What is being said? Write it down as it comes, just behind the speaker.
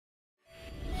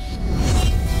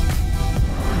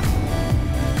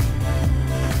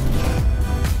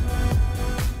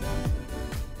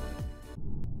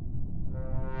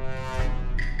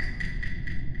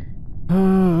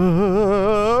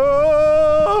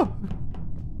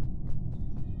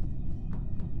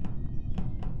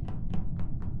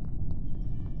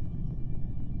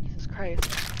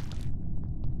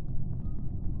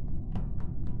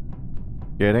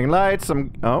Getting lights.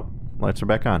 Oh, lights are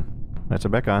back on. Lights are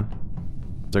back on.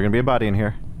 Is there gonna be a body in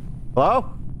here?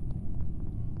 Hello?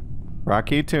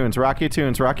 Rocky Tunes, Rocky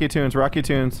Tunes, Rocky Tunes, Rocky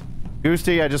Tunes.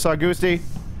 Ghoostie, I just saw Ghoostie.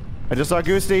 I just saw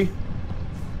Ghoostie.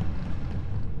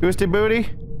 Ghoostie booty.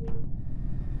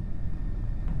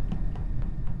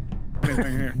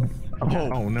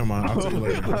 Oh, never mind. I'll tell you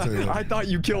later. I thought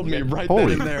you killed me right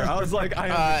then and there. I was like, I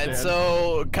understand.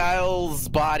 So Kyle's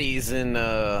body's in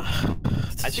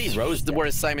I see Rose where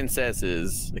Simon Says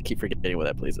is. I keep forgetting what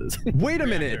that place is. Wait a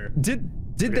minute. Did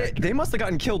they must have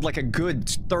gotten killed like a good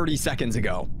 30 seconds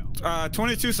ago.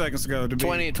 22 seconds ago to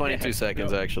be 22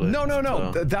 seconds actually. No.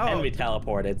 So. And we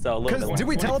teleported, so a little bit more. Did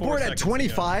we teleport at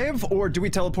 25 or do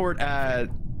we teleport at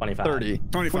 25. 30?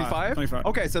 25. 25.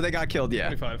 Okay, so they got killed, yeah.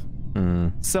 25. So, Yeah,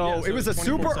 so it was a 24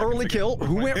 super early kill.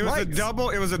 Who went It was right?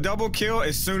 it was a double kill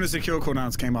as soon as the kill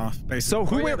cooldowns came off, basically. So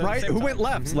who went right? Who went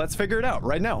left? Mm-hmm. Let's figure it out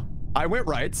right now. I went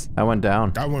right. I went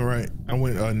down. I went right. I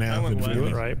went now. I went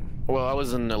left. Right. Well, I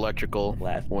was in electrical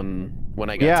Left. when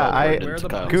I got Yeah, teleported into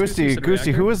Kyle.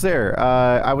 Ghoostie, who was there?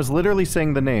 I was literally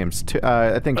saying the names.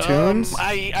 I think Tunes.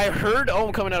 I heard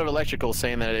Ohm coming out of electrical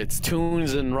saying that it's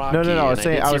Tunes and Rocky. No. I was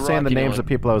saying the Rocky names of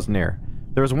people I was near.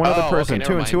 There was one other person. Okay,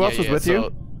 Tunes. Who else was with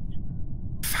you?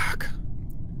 Fuck.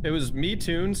 It was me,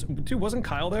 Tunes. Dude, wasn't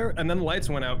Kyle there? And then the lights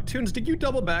went out. Tunes, did you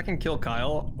double back and kill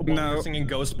Kyle while No. we were singing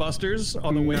Ghostbusters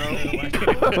on the way to the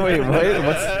electrical? Wait,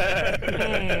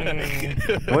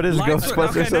 what is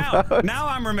Ghostbusters about? Now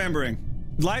I'm remembering.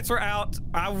 Lights were out.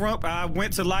 I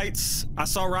went to lights. I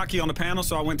saw Rocky on the panel,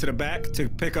 so I went to the back to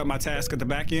pick up my task at the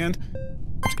back end.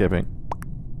 I'm skipping.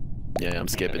 Yeah, I'm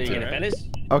skipping Are you too. gonna finish?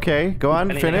 Okay, go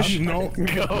on, Anything finish. No.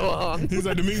 Go on. He's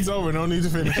like, the meeting's over. No need to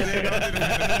finish.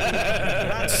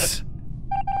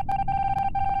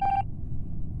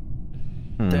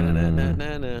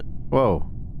 Whoa.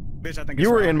 Bitch, I think You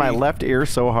it's were in my Rocky. left ear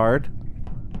so hard.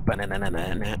 Wait,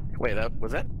 that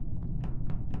was that?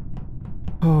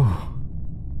 Oh.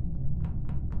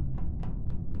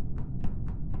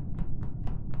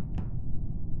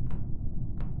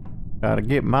 Gotta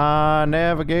get my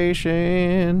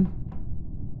navigation.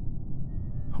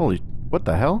 Holy, what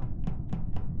the hell?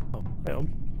 Well,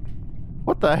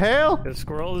 What the hell? if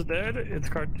Squirrel is dead, it's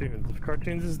Cartoons. If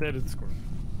Cartoons is dead, it's Squirrel.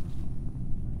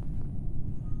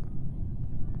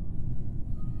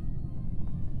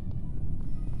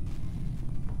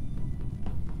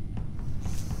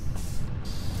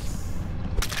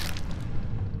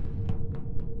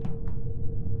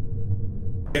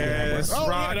 Yes, Oh, yeah,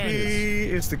 Rocky there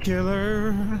it is the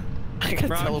killer. I got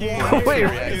Rocky teleported. Wait,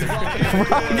 is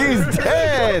Rocky's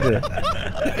dead!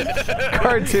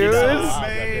 Cartoons?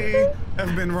 may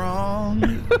have been wrong.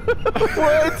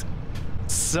 What?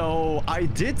 So I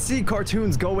did see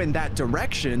cartoons go in that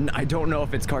direction. I don't know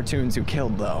if it's cartoons who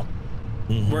killed though.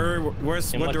 What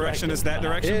what direction is direction? that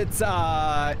direction? It's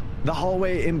the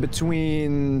hallway in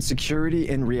between security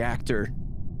and reactor.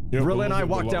 Yep, Rilla and I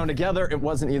below. walked down together. It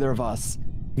wasn't either of us.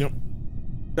 Yep.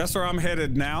 That's where I'm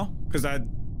headed now, because I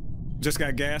just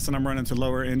got gas and I'm running to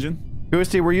lower engine.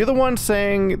 Ghoostie, were you the one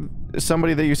saying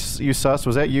somebody that you sussed?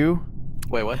 Was that you?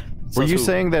 Wait, what? Were you who?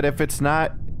 saying that if it's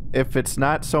not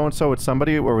so and so, it's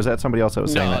somebody, or was that somebody else that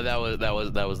was saying No, that?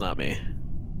 that was not me.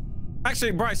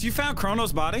 Actually, Bryce, you found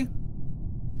Chrono's body?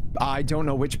 I don't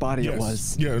know which body it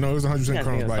was. Yeah, no, it was 100% Yeah, I think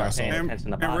Chrono's it was body. I our saw hand. it. Attention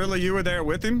to And body. really, you were there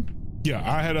with him? Yeah,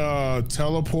 I had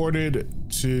teleported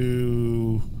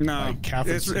to No, like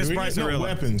cafeteria. it's Bryce and no Rilla.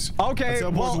 weapons. Okay, I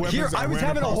teleported well, to here weapons, I was ran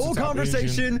having a across the whole top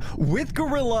conversation with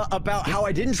Gorilla about how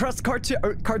I didn't trust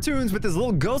cartoons with his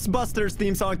little Ghostbusters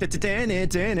theme song,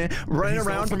 running He's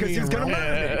around also because me he's gonna and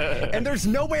murder me. And there's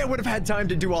no way I would have had time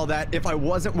to do all that if I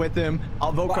wasn't with him.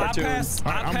 I'll vote Well, I cartoons.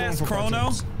 passed going for Chrono.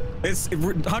 cartoons. It's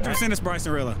 100% it's Bryce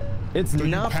and Rilla. It's So you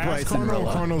not passed Bryce and Chrono,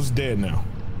 Rilla. Chrono's dead now.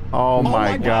 Oh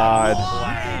my god.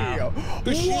 Why?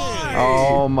 Why?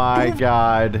 Oh my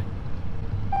god.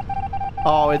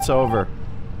 Oh, it's over.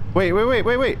 Wait.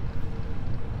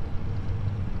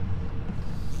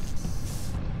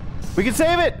 We can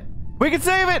save it! We can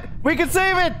save it! We can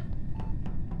save it!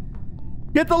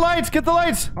 Get the lights! Get the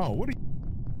lights! Oh, what are you?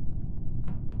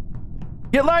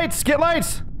 Get lights! Get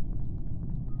lights!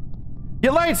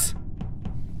 Get lights!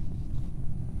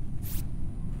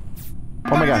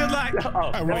 Oh my god.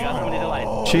 Oh, there we go. Somebody did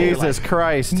lights. Jesus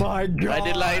Christ. My god. I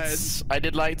did lights. I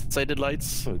did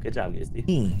lights. Ooh, good job,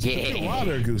 Ghoostie. Get out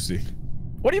there, Ghoostie.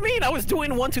 What do you mean? I was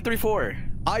doing 1, 2, 3, 4.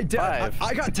 I did. I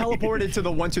Five. got teleported to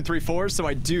the 1, 2, 3, 4, so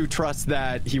I do trust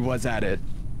that he was at it.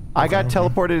 I got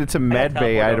teleported to med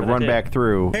bay. I had to teleported over run there, back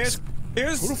through. Here's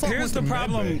the fuck went the to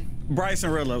problem, Medbay? Bryce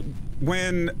and Rilla.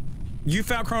 When you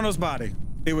found Chrono's body,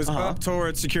 it was up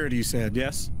towards security, you said,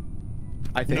 yes?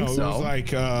 I think no, so. it was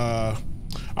like, all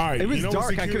right, It was you know dark,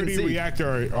 what I couldn't security see.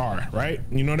 reactor are, right?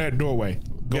 You know that doorway.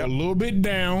 Go Yep. a little bit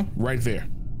down, right there.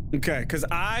 Okay, because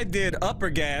I did upper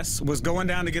gas, was going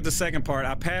down to get the second part.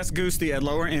 I passed Ghoostie at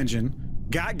lower engine,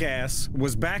 got gas,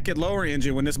 was back at lower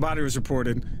engine when this body was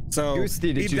reported. So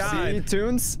Ghoostie, did he you died. see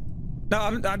Tunes?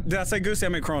 No, did I say Ghoostie? I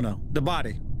mean Chrono. The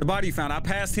body you found. I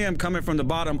passed him coming from the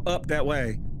bottom up that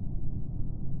way,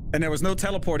 and there was no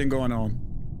teleporting going on.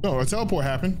 No, a teleport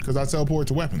happened because I teleported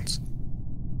to weapons.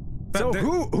 So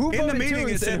who in voted the meeting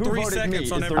Tunes it said and who 3 voted seconds me on is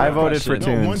the every. I real voted for question.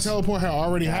 Tunes. No, one teleport had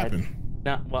already happened.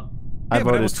 No, well, I Yeah,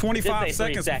 but that was voted. 25 Just say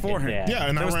 3 seconds seconds, beforehand. yeah. Yeah,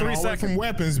 and That I was ran 3 all the way from seconds.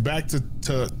 weapons back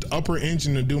to upper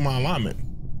engine to do my alignment.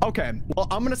 Okay, well,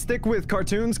 I'm gonna stick with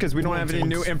cartoons because we don't have any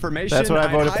new information. That's what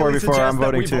I voted for highly before. suggest I'm that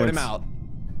voting we vote him Tunes. out.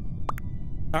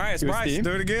 All right, it's Bryce. Ghoostie,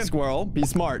 Do it again. Squirrel, be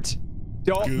smart.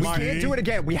 Don't, we Ghoostie. can't do it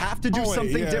again. We have to do Oh, wait,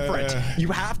 something yeah. different. You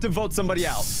have to vote somebody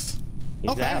else.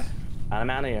 he's Okay. out. I'm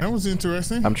out of here. That was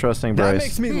interesting. I'm trusting That Bryce.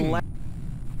 makes me laugh.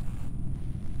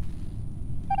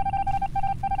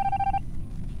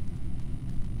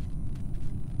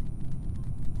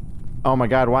 Oh my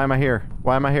God, why am I here?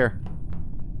 Why am I here?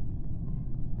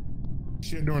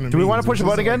 Shit during the Do we want meetings, to push a it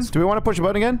was button again? like- Do we want to push a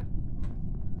button again?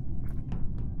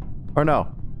 Or no?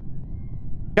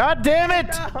 God damn it!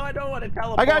 No, I don't want to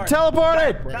teleport. I got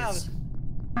teleported! Bryce.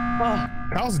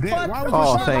 I was dead. Why was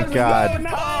Oh, the thank God.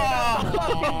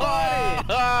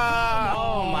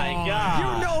 Oh my god.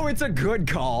 You know it's a good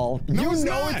call. No, you it's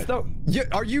know not. it's the.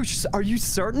 Are you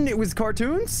certain it was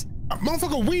cartoons?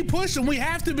 Motherfucker, we push and we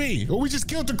have to be, or we just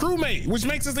killed the crewmate, which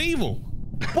makes us evil.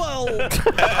 Well,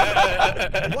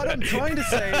 what I'm trying to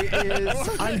say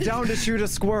is I'm down to shoot a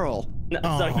squirrel. No,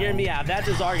 so hear me out. That's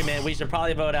his argument. We should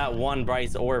probably vote out one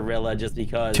Bryce or Rilla just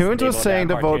because. Tunes they was voted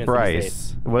saying out to vote cartoons to be Bryce,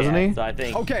 safe. wasn't Yeah, he? So I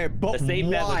think. Okay, but the safe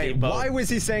bet would why? be vote. Why was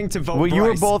he saying to vote Well, you were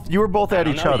Bryce? both I at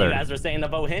don't each know, other. You guys were saying to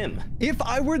vote him. If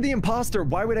I were the imposter,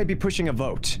 why would I be pushing a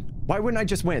vote? Why wouldn't I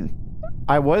just win?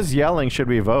 I was yelling, should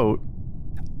we vote?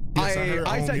 Yes, heard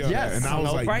I said Ohm yell yes. that, and I was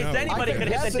No, like, Bryce, no. anybody I could said hit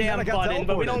yes, the and then I damn got button,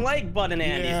 but we don't teleported. like button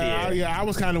Andes here. Yeah, I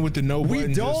was kind of with the no We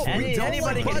button. don't- just- we don't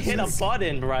Anybody like can hit a buttons.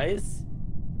 button, Bryce.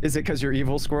 Is it because you're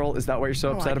evil, squirrel? Is that why you're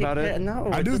so upset about it? No,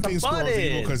 I it's do just a think Squirrel's evil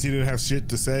button. because he didn't have shit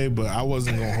to say, but I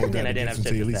wasn't gonna hold And that I didn't against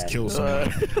have him until he shit at to least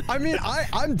say. kill someone. I mean,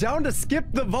 I'm down to skip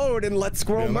the vote and let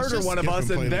Squirrel Yeah, let's murder just one of skip us,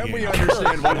 and play and the then game. we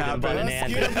understand what Button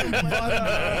happened.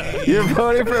 Andy. You're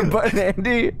voting for button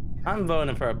Andy? I'm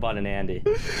voting for a button Andy.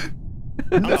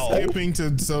 I'm skipping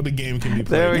so the game can be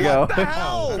played. There we go. What the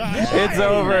hell? It's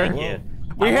over. Thank you.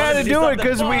 We I had wanted to do do it something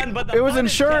because fun, but the it was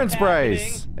buttons kept insurance, Bryce.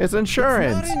 happening. It's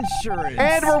insurance. Not insurance.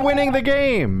 And we're winning the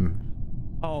game.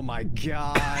 Oh my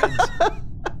god.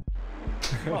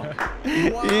 Wow.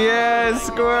 Yes,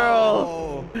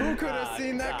 squirrel. Who could have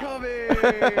seen that coming?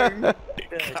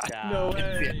 Good job. No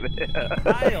way.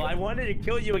 Kyle, I wanted to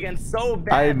kill you again so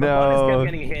bad. I but know. buttons kept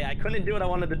getting hit. I couldn't do what I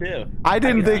wanted to do. I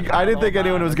didn't think Kyle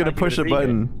anyone all was the gonna time. push a I thought he was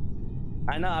button. evil.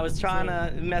 I know. I was trying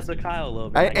to mess with Kyle a little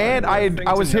bit.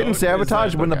 I was hitting note is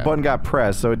sabotage that- when the okay. button got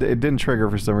pressed, so it didn't trigger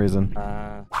for some reason.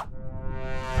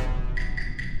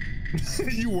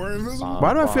 You were invisible?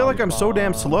 Why do I feel like I'm so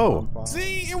damn slow?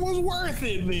 See, it was worth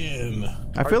it then.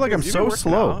 I feel like I'm so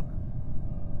slow.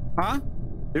 Huh?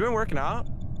 You've been working out?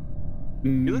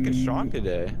 You're looking strong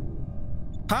today.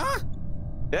 Huh?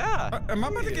 Yeah. Am I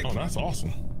about to get? Oh, that's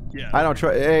awesome. I don't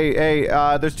try. Hey,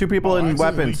 there's two people in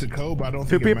weapons. Code, but I don't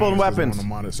Two think it people in matters 'cause weapons.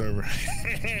 we're on a modded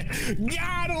server.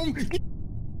 Got him!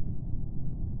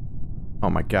 Oh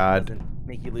my god. Doesn't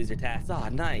make you lose your task. Oh,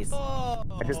 nice. I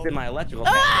just did my electrical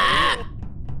task right here.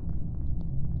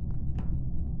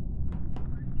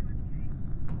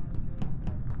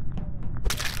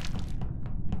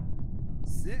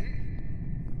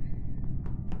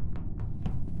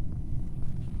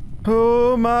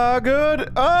 Oh my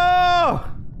good. Oh!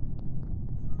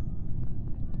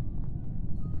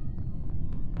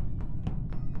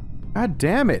 God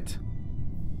damn it.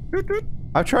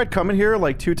 I've tried coming here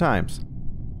like 2 times.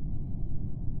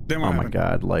 Then what Oh my happened?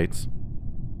 god, lights.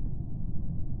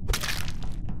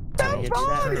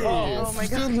 Oh my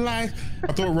god.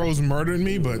 I thought Rose murdered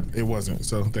me, but it wasn't,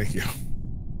 so thank you.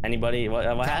 Anybody? What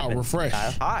Kyle, happened? refresh.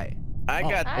 Kyle? Hi. I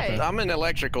got. Hi. I'm in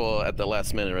electrical at the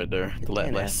last minute right there. The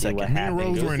Can't last ask you what second. and happened.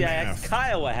 Rose were in Ghoostie, I asked math.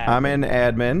 Kyle what happened. I'm in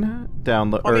admin,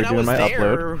 download, I or mean, I doing was my there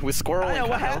upload. with Squirrel Kyle, and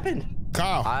what Kyle. happened?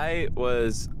 Kyle. I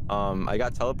was, I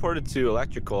got teleported to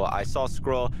electrical. I saw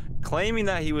Squirrel claiming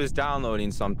that he was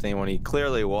downloading something when he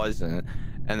clearly wasn't.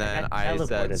 And then got I teleported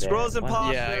said, there. Squirrel's What?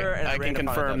 imposter. Yeah, and I ran can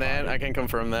to find confirm that. body. I can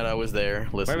confirm that I was there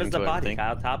listening Where was the to body? everything.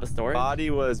 Kyle, top of storage? Body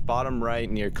was bottom right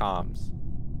near comms.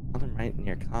 Bottom right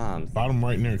near comms. Bottom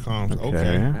right near comms.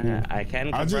 Okay. I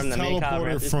can I just confirm the main comm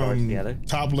ran teleported through storage together. from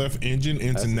top left engine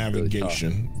into That's really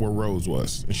navigation where Rose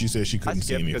was, and she said she couldn't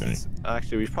see anything.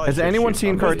 Actually, we probably Has should anyone shoot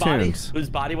seen somebody. cartoons? Whose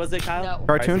body was it, Kyle? No.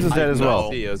 Cartoons is dead as well.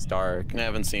 It was dark. I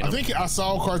haven't seen I him. think I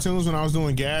saw cartoons when I was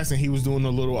doing gas, and he was doing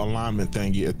the little alignment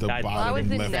thingy at the Guys, Well, I was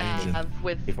bottom in left engine. nav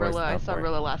with Before it's Rilla. I not saw for it.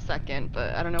 Rilla last second,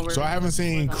 but I don't know where. So I haven't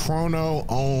seen Chrono,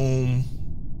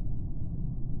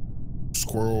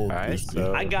 Squirrel. Alright, Ghoostie.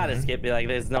 so I gotta skip it. Like,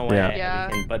 there's no way. Yeah.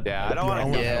 We can, but yeah, I don't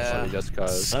want to Yeah. kill somebody just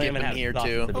cause. I don't even Skipping have here thoughts,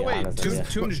 too. to be Oh wait, honest with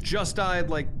you. Tunes just died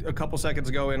like a couple seconds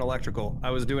ago in electrical. I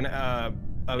was doing I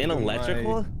was In doing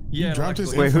electrical? Yeah, in Dropped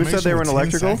his electrical. Wait, who said they were in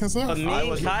information with 10 electrical? seconds left? But me I and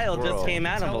was Kyle with just Squirrel. came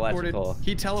out of electrical.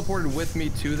 He teleported with me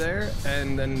to there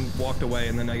and then walked away,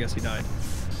 and then I guess he died.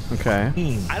 Okay.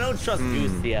 I don't trust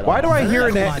Ghoostie at all. Why do I hear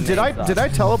an? That's Did my I main did I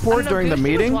teleport during the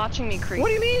meeting? Watching me creep. What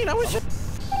do you mean? I was just...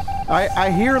 I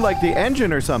hear like the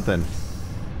engine or something.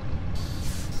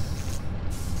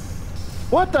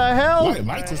 What the hell?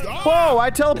 Lights was Whoa! I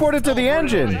teleported to the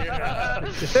engine.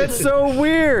 That's so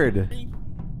weird.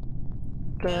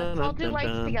 Let's all do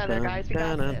lights together, guys. We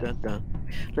got this.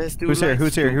 Let's do Who's here? lights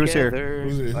Who's here? Who's here? together.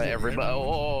 Who's it? Everybody.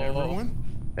 Oh, Everyone?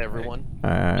 Everyone.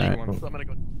 Alright. So I'm gonna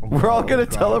go. We're all gonna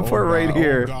teleport right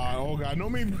here. Oh god, oh god. No,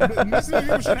 maybe this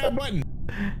nigga should have a button.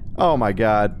 Oh my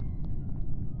god.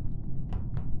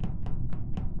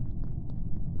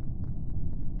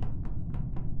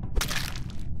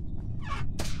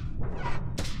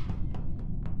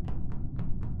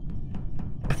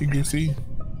 You can see.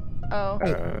 Oh.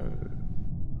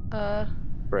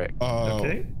 Brick.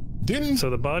 Okay. Didn't So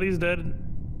the body's dead.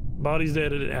 Body's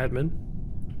dead at admin.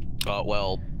 Oh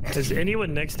well. Is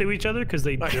anyone next to each other? Because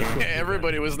they just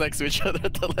Everybody was next to each other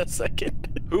at the last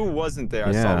second. Who wasn't there?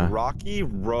 I Yeah. saw Rocky,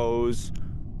 Rose,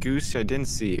 Goose. I didn't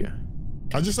see you.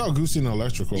 I just saw Ghoostie in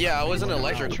electrical. Yeah, I was in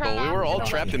electrical. We were all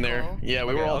trapped in there. Yeah,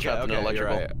 we were all trapped in you're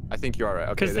electrical. right. I think you are right.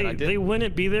 Okay, Because then I they did.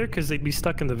 wouldn't be there because they'd be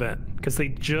stuck in the vent. Because they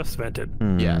just vented.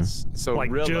 Yes. So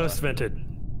Like Rilla. just vented.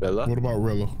 Rilla. What about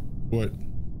Rilla? What?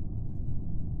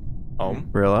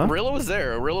 Rilla? Rilla was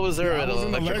there. Rilla was there Yeah, I at was in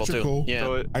electrical electrical. too. Yeah.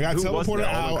 So I got who was teleported there?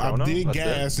 out. Only I Chrono? did That's it?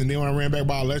 gas, and then when I ran back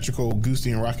by electrical,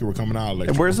 Ghoostie and Rocky were coming out of electrical.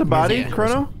 And where's the body, Yeah.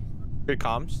 Chrono? Good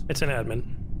comms. It's an admin.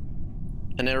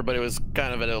 And everybody was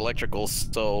kind of at electrical,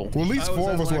 so Well, at I least was 4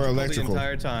 at of us were the electrical.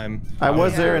 entire time. I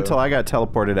was there Yeah. until I got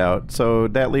teleported out. So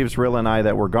that leaves Rilla and I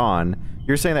that were gone.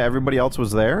 You're saying that everybody else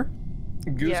was there?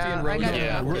 Goostie Yeah, and I Rose. got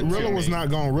Yeah. Rilla was not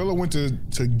gone. Rilla went to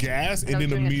gas and I was then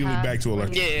doing a immediately task. back to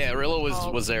electrical. yeah,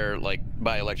 Rilla was there like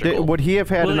by electrical. Would he have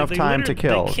had Well, enough they time to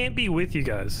literally- kill? They can't be with you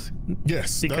guys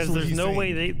Yes, because that's what there's he's no saying.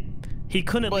 way he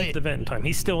couldn't leave Wait. the vent in time.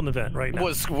 He's still in the vent right now.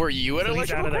 Were you at So he's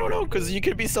electrical, out of that Chrono? room. Because you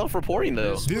could be self-reporting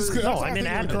though. This could, No, I I'm think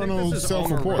an admin. Colonel This is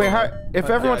self-report. Wait, how, if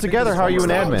everyone's I think together, this how are you an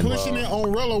Stop admin? pushing it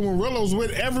on Rilla when Rilla's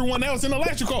with everyone else in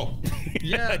electrical.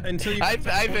 Yeah, until you. I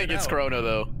think it's Chrono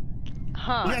though.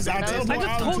 Huh. Yes, I That was- teleported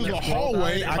out told into you. the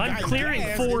hallway. I I'm got clearing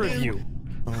gas, 4 and of then- you.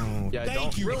 Oh, Yeah, thank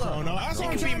don't- you, Chrono. That's what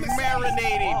I'm You trying can to be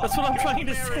marinating. That's what I'm trying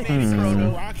to say.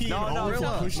 say. Rocky No, and no, Owen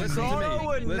Rilla, pushing listen me. to me. Chrono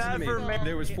would Listen to me. never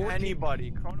There was marry 14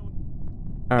 anybody. Chrono would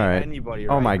All marry right. anybody.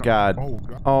 Oh right? my god. Oh,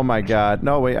 God. Oh my god.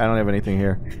 No, wait, I don't have anything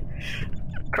here.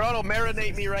 Chrono,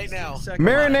 marinate me right now.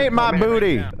 Marinate my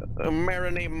booty.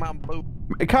 Marinate my boot.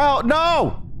 Kyle,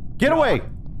 no! Get away!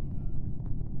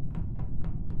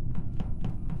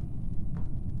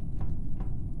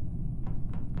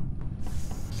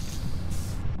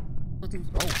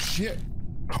 Oh, shit.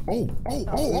 Oh.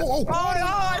 Oh,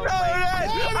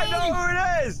 I know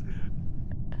who it is.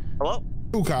 Hello?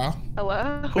 Who, Kyle?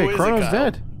 Hello? Who Wait, is it, Chrono's Kyle?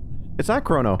 dead. It's not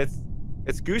Chrono.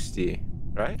 It's Ghoostie,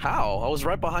 right? How? I was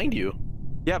right behind you.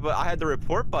 Yeah, but I had the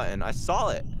report button. I saw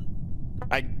it.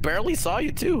 I barely saw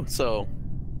you too, so.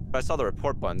 But I saw the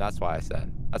report button. That's why I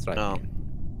said. That's what I No. mean.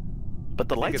 But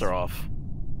the I think lights it's- are off.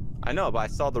 I know, but I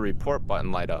saw the report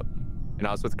button light up, and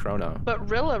I was with Chrono.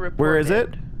 But Rilla reported. Where is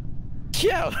it?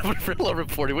 Yeah, Rilla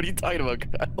reported. What are you talking about,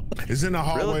 Kyle? It's in the Rilla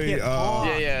hallway. can't talk.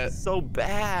 yeah. It's so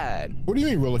bad. What do you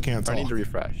mean Rilla can't I talk? need to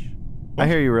refresh. I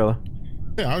hear you, Rilla.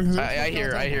 Yeah, I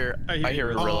hear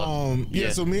Rilla. Yeah, Yeah.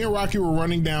 so me and Rocky were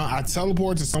running down. I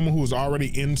teleported to someone who was already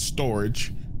in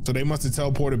storage. So they must have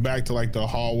teleported back to like the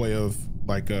hallway of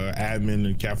like admin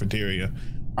and cafeteria.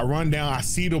 I run down, I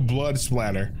see the blood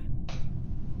splatter.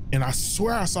 And I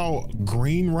swear I saw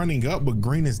Green running up, but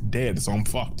Green is dead, so I'm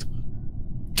fucked.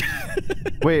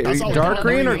 Wait, I saw dark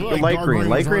green or like light dark green? was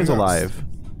Light green's running up. alive.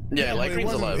 Yeah, light but green's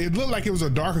wasn't- alive. It looked like it was a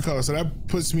darker color, so that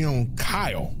puts me on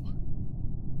Kyle.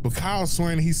 But Kyle's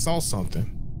swearing he saw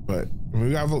something. But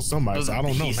we gotta vote somebody, so I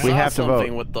don't know. He now. We saw have to vote.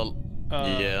 something with the.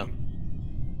 Yeah.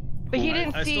 But he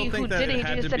didn't I see still who think that did it. it He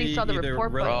had just to said he be saw the either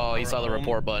report button. Oh, he saw the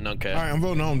report button. Okay. All right, I'm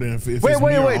voting home then. If it's Wait,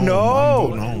 me or home, no. I'm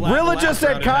voting home. Rilla last just said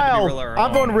round, it had to be Kyle. Rilla or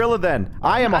I'm voting home. Rilla then.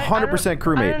 I am 100% I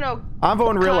crewmate. don't know. I'm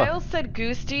voting Rilla. Kyle said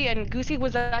Ghoostie, and Ghoostie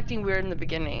was acting weird in the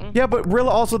beginning. Yeah, but Rilla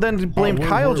also then blamed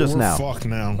Kyle just now. Fuck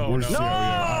now. Oh, We're no. yeah,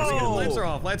 yeah. We're good. Lights are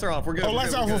off. Lights are off. We're good. Oh,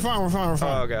 lights we're off. good. We're fine. We're fine. We're Oh,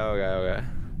 fine. okay.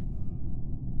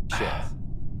 Shit.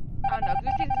 I don't know.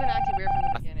 Goostie's been acting weird from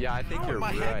the beginning. Yeah, I think you're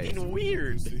right.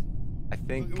 Weird. I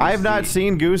think I have not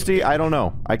seen Ghoostie. I don't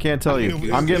know. I can't tell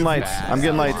you. I'm getting lights. I'm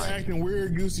getting lights. You're acting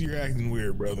weird, Ghoostie. You're acting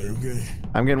weird, brother. Okay.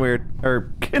 I'm getting weird.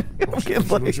 Or I'm getting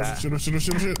lights.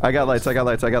 Shit. I got lights. I got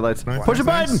lights. I got lights. Nice, Push the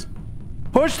nice,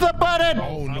 button. Push the button.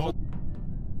 Oh no.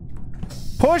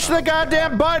 Push the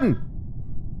goddamn button.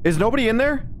 Is nobody in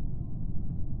there?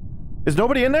 Is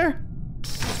nobody in there?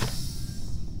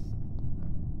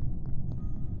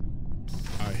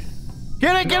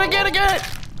 Get it, get it, get it, get it!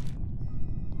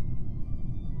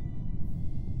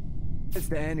 Is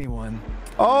there anyone?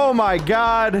 Oh my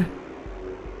god.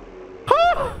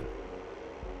 Huh.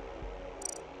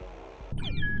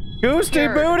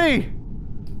 Ghoostie booty!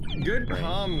 Good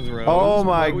comms, Rose. Oh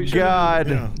my But we should've- god.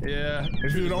 Yeah.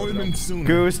 If it had only been sooner.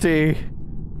 Goostie.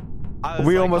 I was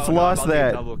We like, almost oh, no, I'm lost about to get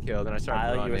that. Double kill, then I started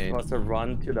Kyle, you were running. supposed to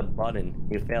run to the button.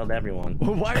 You failed everyone.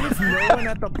 Why was no one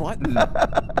at the button?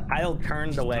 Kyle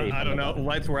turned away. I from don't the know. button.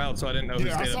 Lights were out, so I didn't know who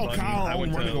Yeah, I stayed at saw the button. Kyle I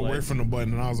went to running the away lights. from the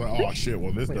button, and I was like, oh shit,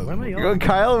 well this doesn't.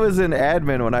 Kyle was in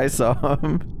admin when I saw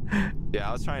him. Yeah,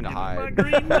 I was trying to hide. My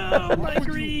green, no, my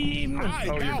green. Hi,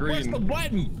 Oh, you're Kyle, press green. the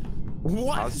button.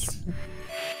 What?